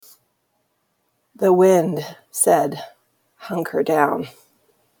The wind said, "Hunker down."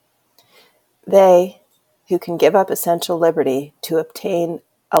 They, who can give up essential liberty to obtain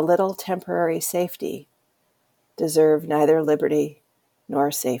a little temporary safety, deserve neither liberty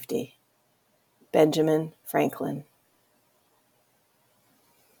nor safety. Benjamin Franklin.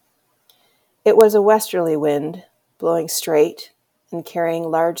 It was a westerly wind, blowing straight and carrying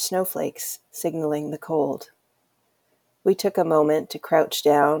large snowflakes, signaling the cold. We took a moment to crouch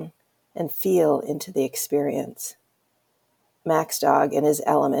down and feel into the experience. Mac's dog in his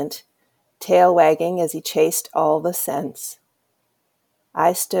element, tail wagging as he chased all the scents.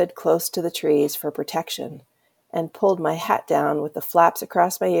 I stood close to the trees for protection and pulled my hat down with the flaps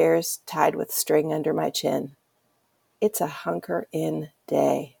across my ears tied with string under my chin. It's a hunker-in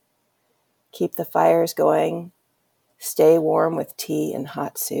day. Keep the fires going. Stay warm with tea and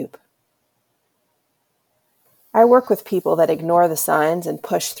hot soup. I work with people that ignore the signs and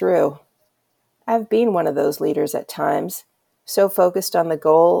push through. I've been one of those leaders at times, so focused on the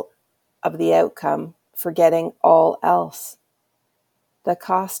goal of the outcome, forgetting all else. The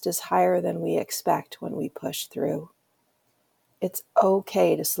cost is higher than we expect when we push through. It's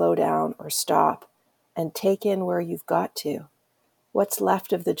okay to slow down or stop and take in where you've got to, what's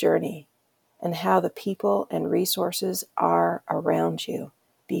left of the journey, and how the people and resources are around you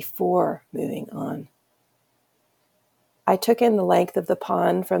before moving on. I took in the length of the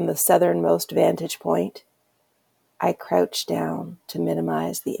pond from the southernmost vantage point. I crouched down to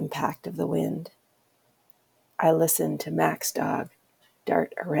minimize the impact of the wind. I listened to Mac's dog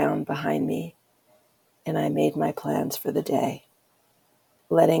dart around behind me, and I made my plans for the day,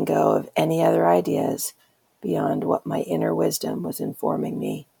 letting go of any other ideas beyond what my inner wisdom was informing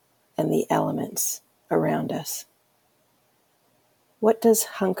me and the elements around us. What does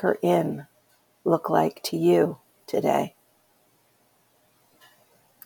hunker in look like to you today?